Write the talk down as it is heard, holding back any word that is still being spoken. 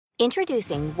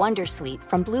Introducing Wondersuite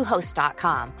from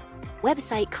Bluehost.com.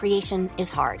 Website creation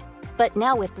is hard, but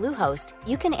now with Bluehost,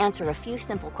 you can answer a few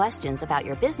simple questions about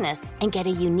your business and get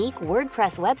a unique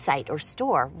WordPress website or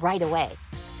store right away.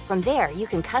 From there, you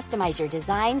can customize your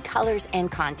design, colors,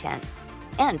 and content.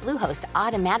 And Bluehost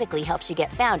automatically helps you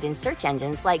get found in search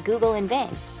engines like Google and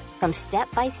Bing. From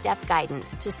step-by-step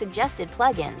guidance to suggested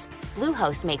plugins,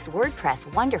 Bluehost makes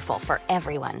WordPress wonderful for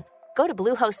everyone. Go to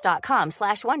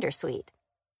bluehost.com/wondersuite.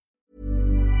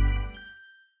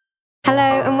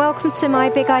 Hello and welcome to My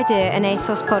Big Idea, an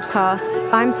ASOS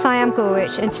podcast. I'm Siam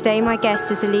Gorwich and today my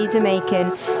guest is Eliza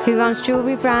Macon, who runs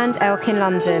jewellery brand Elkin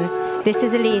London. This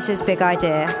is Eliza's Big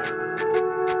Idea.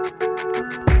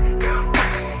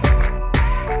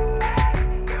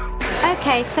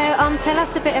 Okay, so tell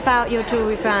us a bit about your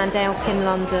jewellery brand Elkin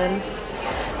London.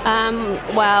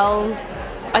 Well,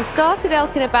 I started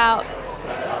Elkin about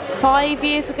 5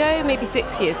 years ago, maybe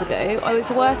 6 years ago. I was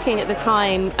working at the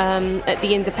time at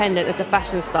The Independent as a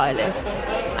fashion stylist,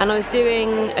 and I was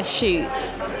doing a shoot,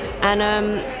 and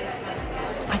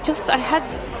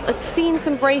I'd seen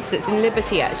some bracelets in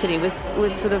Liberty actually with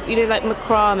sort of, like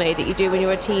macrame that you do when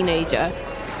you're a teenager,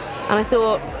 and I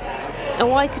thought,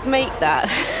 oh, I could make that.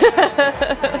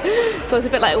 So I was a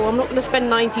bit like, I'm not going to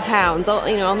spend £90.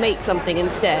 I'll make something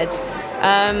instead.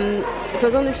 So I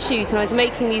was on this shoot and I was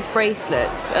making these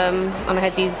bracelets, and I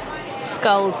had these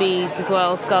skull beads as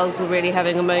well. Skulls were really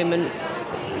having a moment.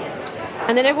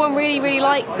 And then everyone really, really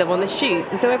liked them on the shoot.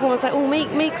 And so everyone was like, oh,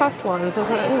 make us one. So I was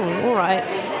like, oh, all right.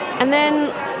 And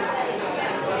then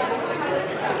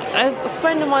a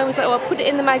friend of mine was like, oh, I'll put it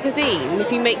in the magazine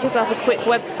if you make yourself a quick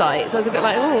website. So I was a bit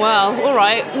like, oh, well, all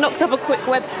right. Knocked up a quick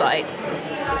website.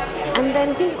 And then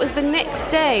I think it was the next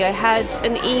day I had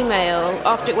an email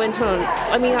after it went on.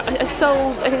 I mean, I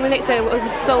sold, I think the next day I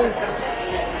had sold,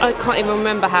 I can't even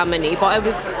remember how many, but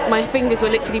my fingers were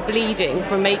literally bleeding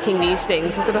from making these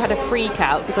things. I sort of had a freak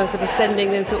out because I was sort of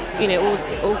sending them to,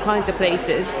 all kinds of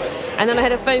places. And then I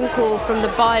had a phone call from the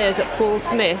buyers at Paul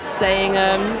Smith saying,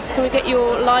 can we get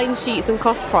your line sheets and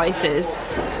cost prices?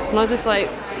 And I was just like,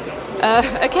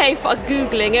 okay,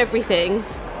 Googling everything.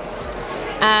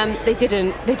 They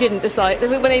didn't decide.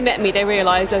 When they met me, they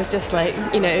realised I was just like,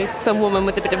 some woman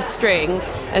with a bit of string,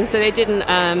 and so they didn't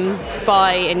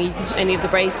buy any of the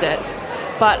bracelets.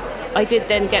 But I did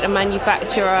then get a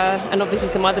manufacturer, and obviously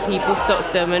some other people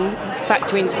stocked them, and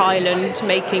factory in Thailand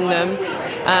making them.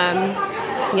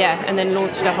 And then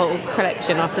launched a whole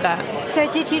collection after that. So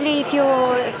did you leave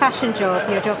your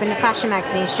job in the fashion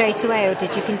magazine straight away, or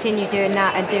did you continue doing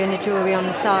that and doing the jewellery on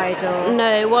the side? Or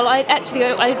no, well,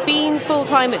 I'd been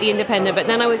full-time at The Independent, but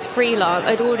then I was freelance.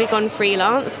 I'd already gone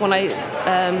freelance when I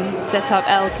set up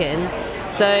Elkin,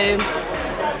 so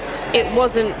it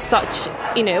wasn't such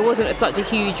a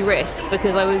huge risk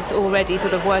because I was already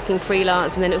sort of working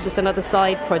freelance, and then it was just another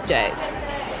side project.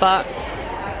 But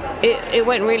it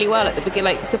went really well at the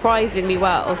beginning, surprisingly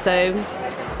well, so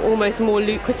almost more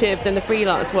lucrative than the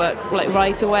freelance work,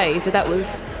 right away. So that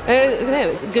was, it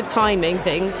was a good timing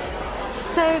thing.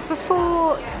 So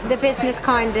before the business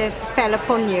kind of fell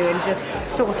upon you and just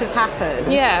sort of happened,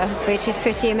 which is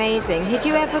pretty amazing, had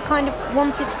you ever kind of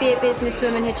wanted to be a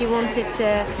businesswoman? Had you wanted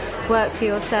to work for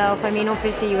yourself? I mean,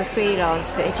 obviously you were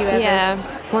freelance, but had you ever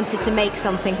wanted to make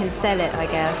something and sell it, I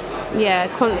guess? Yeah,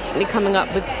 constantly coming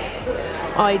up with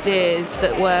ideas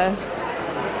that were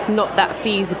not that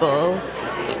feasible,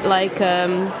 like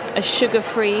a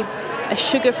sugar-free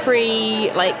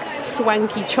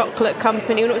swanky chocolate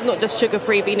company. Not just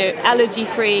sugar-free, but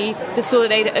allergy-free. Just saw that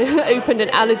they'd opened an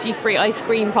allergy-free ice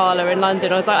cream parlour in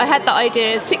London. I was like, I had that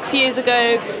idea 6 years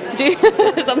ago to do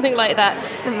something like that.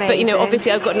 Amazing. But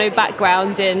obviously I've got no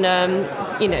background in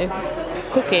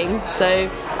cooking, so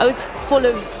I was full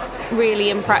of really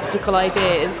impractical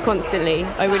ideas constantly.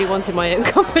 I really wanted my own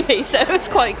company, so it was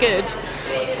quite good.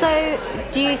 So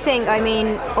do you think,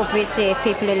 obviously if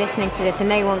people are listening to this and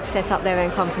they want to set up their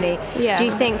own company, do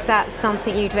you think that's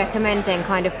something you'd recommend then,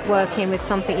 kind of working with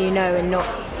something and not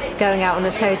going out on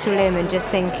a total limb and just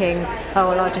thinking, oh,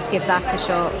 well, I'll just give that a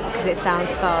shot because it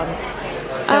sounds fun?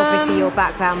 So obviously your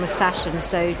background was fashion,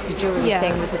 so the jewellery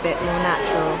thing was a bit more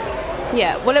natural.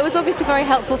 Yeah, well, it was obviously very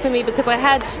helpful for me because I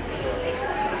had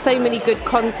so many good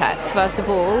contacts, first of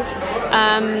all.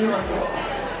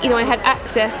 I had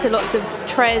access to lots of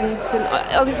trends, and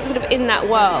I was sort of in that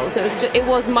world, so it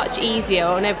was much easier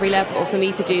on every level for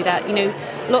me to do that.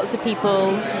 Lots of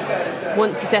people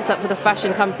want to set up sort of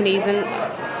fashion companies, and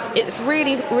it's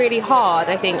really, really hard,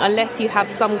 I think, unless you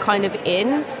have some kind of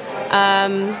in.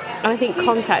 And I think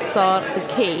contacts are the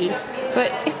key.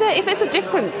 But if it's a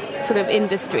different sort of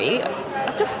industry,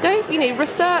 just go,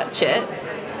 research it.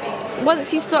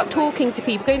 once you start talking to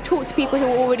people, go and talk to people who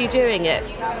are already doing it,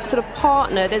 sort of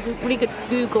partner. There's a really good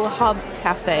Google Hub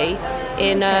cafe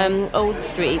in Old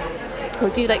Street.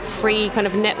 We'll do like free kind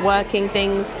of networking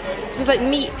things. Just like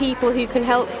meet people who can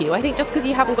help you. I think just because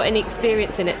you haven't got any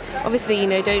experience in it, obviously, you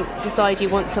know, don't decide you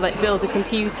want to like build a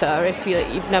computer if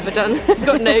you've never done,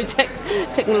 got no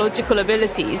technological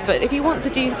abilities. But if you want to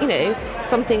do, you know,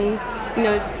 something, you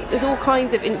know, there's all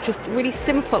kinds of really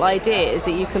simple ideas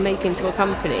that you can make into a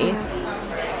company.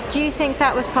 Do you think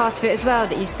that was part of it as well,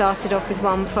 that you started off with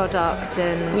one product?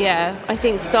 And yeah, I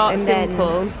think start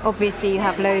simple. Then obviously you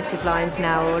have loads of lines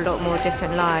now, or a lot more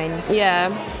different lines. Yeah,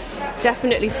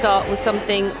 definitely start with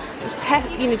something, just test,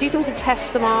 you know, do something to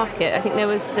test the market. I think there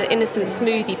was the Innocent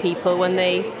Smoothie people when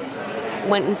they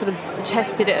went and sort of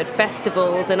tested it at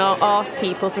festivals and asked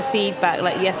people for feedback,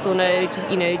 like yes or no,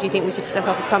 do you think we should set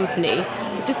up a company?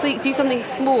 Just do something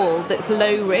small that's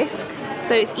low risk.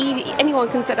 So it's easy, anyone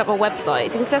can set up a website.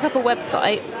 So you can set up a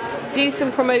website, do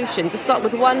some promotion, just start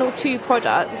with 1 or 2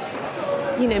 products,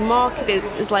 you know, market it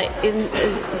as like in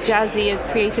as jazzy and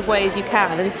creative way as you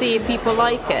can, and see if people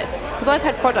like it. Because I've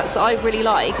had products that I've really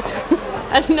liked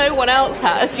and no one else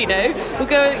has, you know. We'll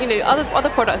go, you know, other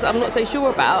products that I'm not so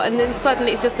sure about, and then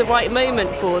suddenly it's just the right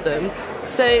moment for them.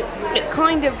 So it's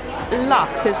kind of luck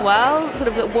as well, sort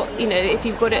of what, you know, if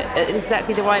you've got it at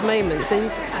exactly the right moment.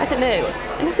 So I don't know.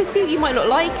 And also see, you might not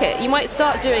like it. You might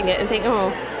start doing it and think,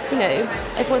 oh, you know,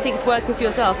 everyone thinks working for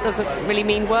yourself doesn't really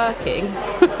mean working.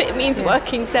 It means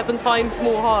working 7 times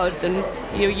more hard than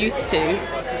you're used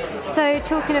to. So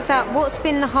talking of that, what's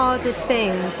been the hardest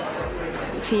thing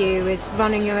for you with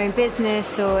running your own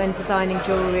business and designing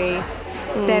jewellery?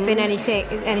 Have there been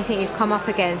anything you've come up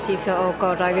against, you've thought, oh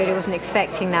God, I really wasn't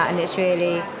expecting that, and it's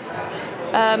really...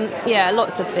 Yeah,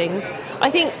 lots of things.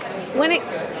 I think when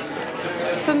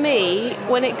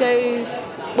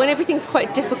everything's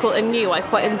quite difficult and new, I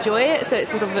quite enjoy it. So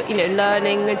it's sort of, you know,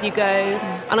 learning as you go.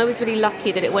 And I was really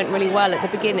lucky that it went really well at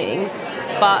the beginning.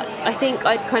 But I think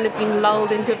I'd kind of been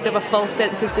lulled into a bit of a false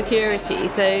sense of security.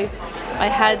 So I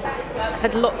had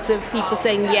lots of people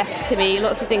saying yes to me,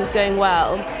 lots of things going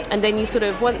well, and then you sort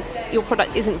of, once your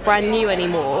product isn't brand new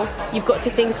anymore, you've got to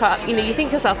think up, you know, you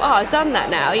think to yourself, I've done that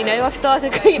now, you know, I've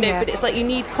started, you know, but it's like you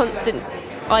need constant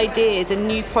ideas and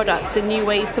new products and new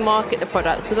ways to market the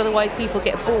products, because otherwise people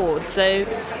get bored. So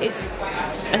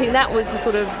I think that was the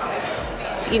sort of,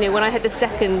 you know, when I had the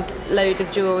second load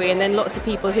of jewellery, and then lots of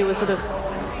people who were sort of,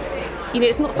 you know,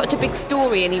 it's not such a big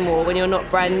story anymore when you're not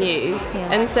brand new.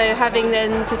 And so having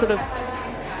then to sort of,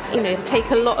 you know, take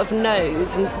a lot of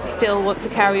no's and still want to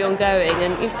carry on going,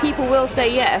 and people will say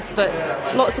yes, but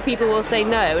lots of people will say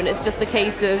no, and it's just a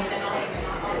case of,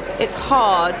 it's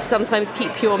hard to sometimes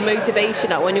keep your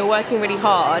motivation up when you're working really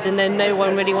hard and then no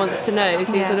one really wants to know,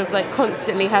 so you're sort of like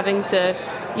constantly having to,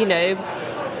 you know,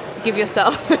 give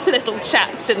yourself little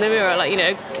chats in the mirror, like, you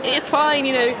know, it's fine,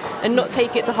 you know, and not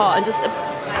take it to heart, and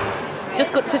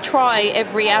just got to try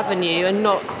every avenue and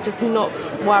not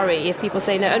worry if people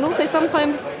say no. And also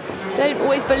sometimes don't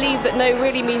always believe that no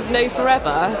really means no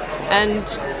forever, and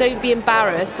don't be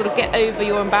embarrassed, sort of get over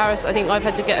your embarrassment. I think I've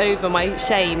had to get over my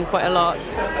shame quite a lot.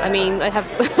 I mean, I have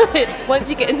once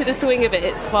you get into the swing of it,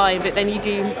 it's fine, but then you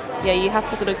have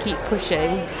to sort of keep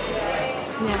pushing.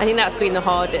 Yeah. I think that's been the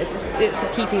hardest.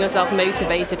 It's keeping yourself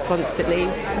motivated constantly.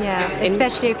 Yeah,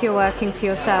 especially if you're working for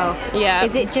yourself. Yeah.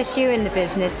 Is it just you in the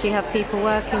business? Do you have people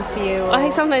working for you? Or?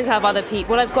 I sometimes have other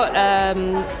people. Well, I've got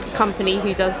a company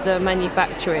who does the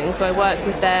manufacturing, so I work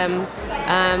with them.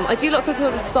 I do lots of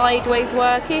sort of sideways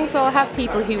working, so I'll have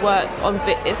people who work on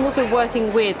it's more sort of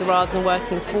working with rather than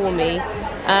working for me.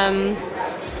 And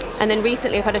then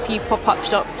recently I've had a few pop-up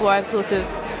shops where I've sort of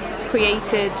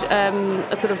created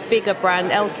a sort of bigger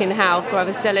brand, Elkin House, where I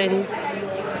was selling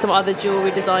some other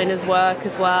jewellery designers' work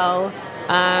as well.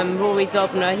 Rory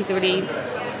Dobner, he's a really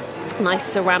nice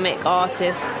ceramic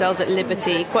artist, sells at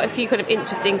Liberty. Quite a few kind of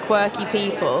interesting, quirky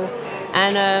people,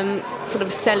 and sort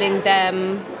of selling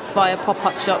them via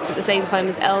pop-up shops at the same time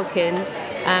as Elkin,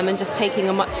 and just taking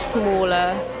a much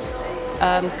smaller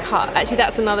cut. Actually,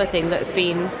 that's another thing that's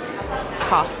been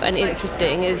tough and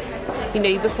interesting is, you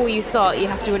know, before you start, you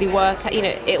have to really work, you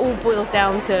know, it all boils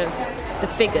down to the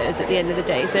figures at the end of the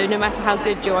day. So no matter how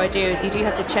good your idea is, you do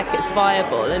have to check it's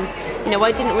viable. And, you know,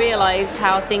 I didn't realise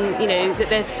that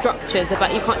there's structures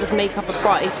about, you can't just make up a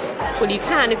price. Well, you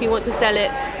can if you want to sell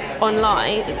it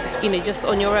online, you know, just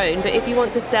on your own. But if you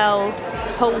want to sell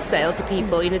wholesale to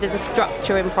people, you know, there's a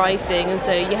structure in pricing, and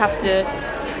so you have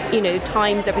to, you know,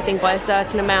 times everything by a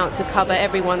certain amount to cover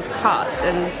everyone's cut.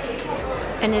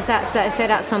 And is that so?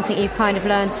 That's something you've kind of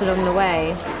learned along the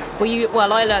way.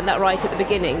 Well, I learned that right at the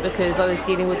beginning because I was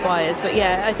dealing with buyers. But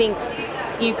yeah, I think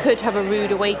you could have a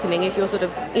rude awakening if you're sort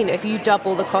of, if you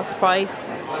double the cost price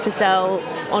to sell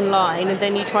online and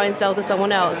then you try and sell to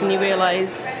someone else and you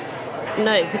realise,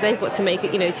 no, because they've got to make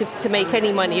it, to make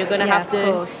any money, you're going to have to.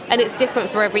 Course. And it's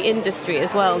different for every industry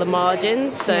as well, the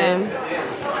margins. So.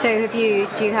 Yeah. So do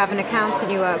you have an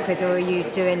accountant you work with, or are you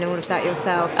doing all of that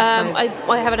yourself?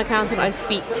 I have an accountant I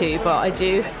speak to, but I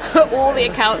do all the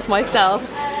accounts myself,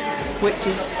 which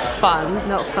is fun.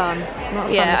 Not fun.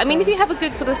 Yeah, I mean, if you have a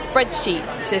good sort of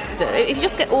spreadsheet system, if you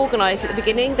just get organised at the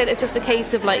beginning, then it's just a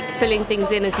case of like filling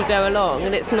things in as you go along,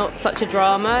 and it's not such a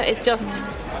drama. It's just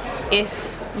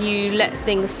if you let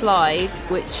things slide,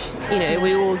 which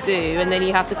we all do, and then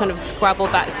you have to kind of scrabble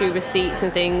back through receipts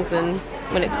and things, and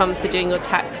when it comes to doing your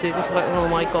taxes, it's like, oh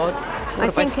my god, I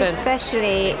think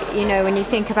especially when you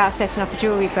think about setting up a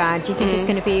jewellery brand, you think it's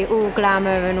going to be all glamour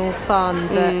and all fun,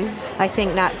 but I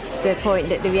think that's the point,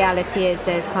 that the reality is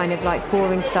there's kind of like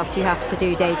boring stuff you have to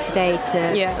do day to day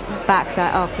to back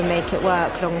that up and make it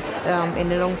work in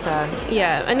the long term.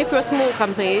 Yeah, and if you're a small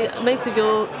company, most of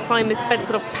your time is spent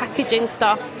sort of packaging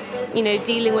stuff,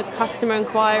 dealing with customer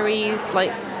inquiries,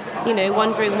 like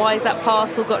wondering why has that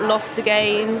parcel got lost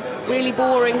again. Really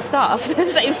boring stuff. The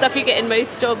same stuff you get in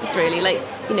most jobs, really. Like,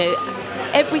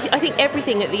 I think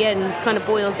everything at the end kind of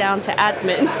boils down to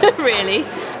admin, really.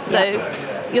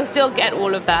 So you'll still get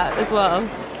all of that as well.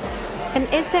 And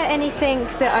is there anything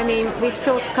that, we've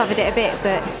sort of covered it a bit,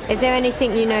 but is there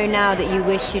anything now that you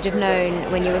wish you'd have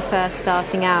known when you were first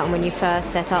starting out and when you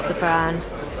first set up the brand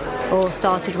or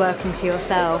started working for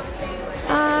yourself?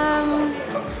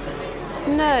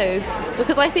 No,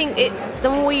 because I think the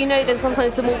more you know, then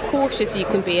sometimes the more cautious you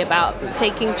can be about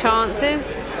taking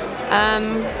chances.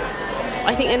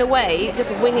 I think in a way,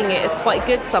 just winging it is quite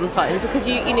good sometimes, because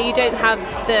you don't have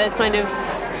the kind of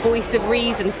voice of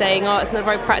reason saying, oh, it's not a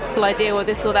very practical idea, or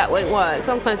this or that won't work.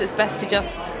 Sometimes it's best to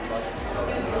just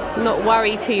not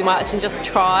worry too much and just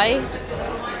try.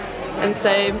 And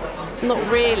so, not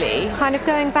really. Kind of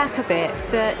going back a bit,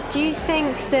 but do you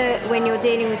think that when you're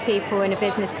dealing with people in a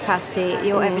business capacity,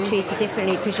 you're ever treated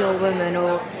differently because you're a woman,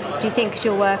 or do you think because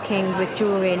you're working with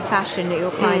jewellery and fashion that you're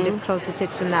kind of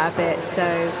closeted from that a bit,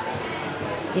 so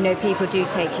people do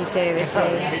take you seriously?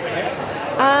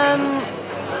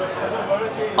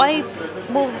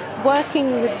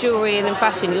 Working with jewellery and in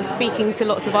fashion, you're speaking to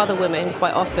lots of other women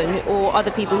quite often, or other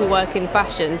people who work in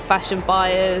fashion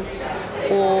buyers,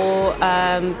 or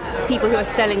people who are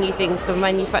selling you things from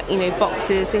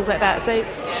boxes, things like that. So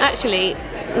actually,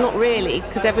 not really,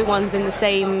 because everyone's in the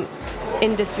same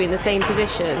industry, in the same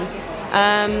position.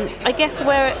 I guess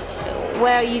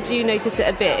where you do notice it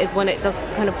a bit is when it does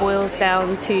kind of boils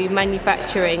down to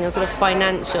manufacturing and sort of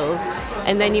financials,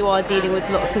 and then you are dealing with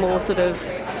lots more sort of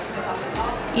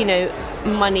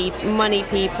money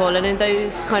people, and in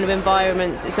those kind of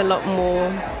environments it's a lot more.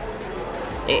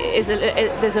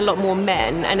 There's a lot more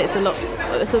men, and it's a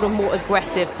sort of more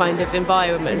aggressive kind of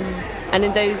environment. And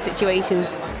in those situations,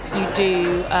 you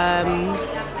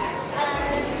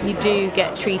do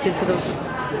get treated sort of,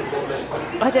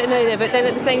 I don't know, but then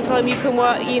at the same time you can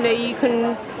work.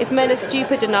 If men are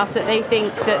stupid enough that they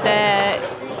think that they're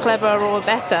clever or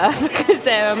better because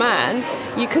they're a man,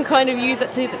 you can kind of use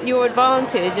that to your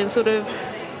advantage and sort of,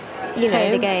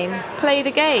 play the game. Play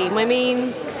the game. I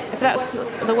mean, if that's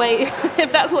the way,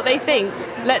 if that's what they think,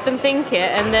 let them think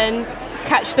it, and then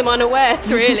catch them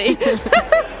unawares, really.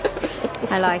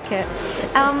 I like it.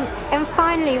 And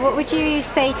finally, what would you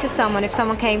say to someone if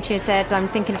someone came to you and said, I'm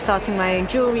thinking of starting my own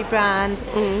jewellery brand?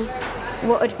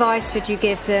 What advice would you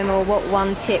give them, or what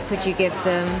one tip would you give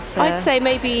them? I'd say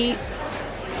maybe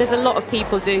there's a lot of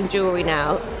people doing jewellery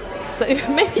now, so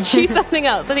maybe choose something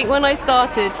else. I think when I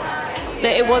started,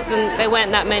 there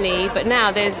weren't that many, but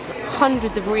now there's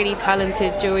hundreds of really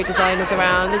talented jewellery designers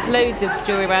around. There's loads of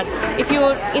jewellery around. If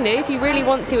you really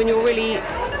want to and you're really,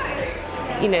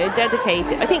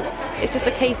 dedicated, I think it's just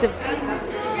a case of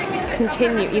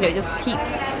continue, just keep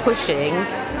pushing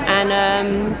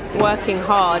and working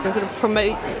hard and sort of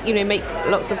promote, make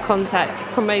lots of contacts,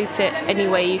 promote it any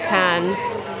way you can,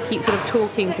 keep sort of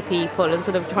talking to people and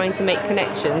sort of trying to make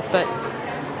connections, but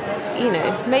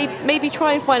maybe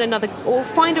try and find another, or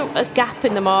find a gap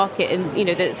in the market, and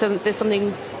there's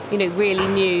something really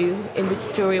new in the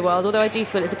jewellery world, although I do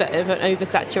feel it's a bit of an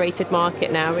oversaturated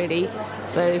market now, really.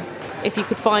 So if you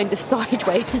could find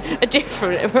a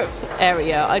different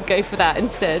area, I'd go for that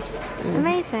instead.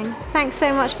 Amazing. Thanks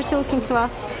so much for talking to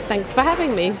us. Thanks for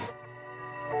having me.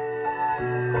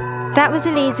 That was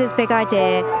Elisa's big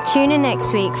idea. Tune in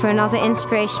next week for another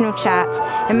inspirational chat,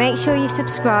 and make sure you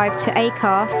subscribe to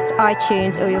Acast,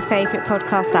 iTunes, or your favourite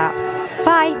podcast app.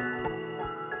 Bye!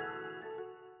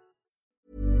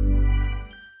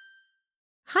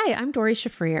 Hi, I'm Dori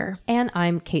Shafrir. And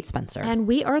I'm Kate Spencer. And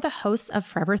we are the hosts of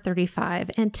Forever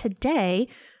 35. And today,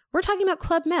 we're talking about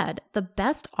Club Med, the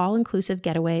best all-inclusive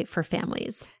getaway for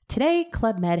families. Today,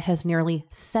 Club Med has nearly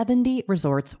 70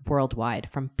 resorts worldwide,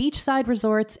 from beachside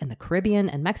resorts in the Caribbean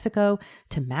and Mexico,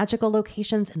 to magical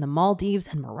locations in the Maldives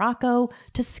and Morocco,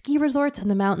 to ski resorts in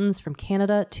the mountains from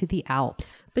Canada to the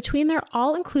Alps. Between their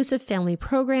all-inclusive family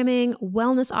programming,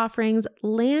 wellness offerings,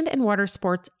 land and water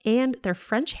sports, and their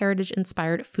French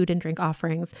heritage-inspired food and drink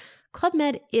offerings, Club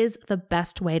Med is the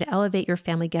best way to elevate your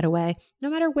family getaway, no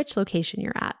matter which location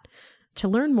you're at. To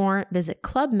learn more, visit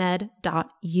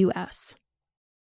clubmed.us.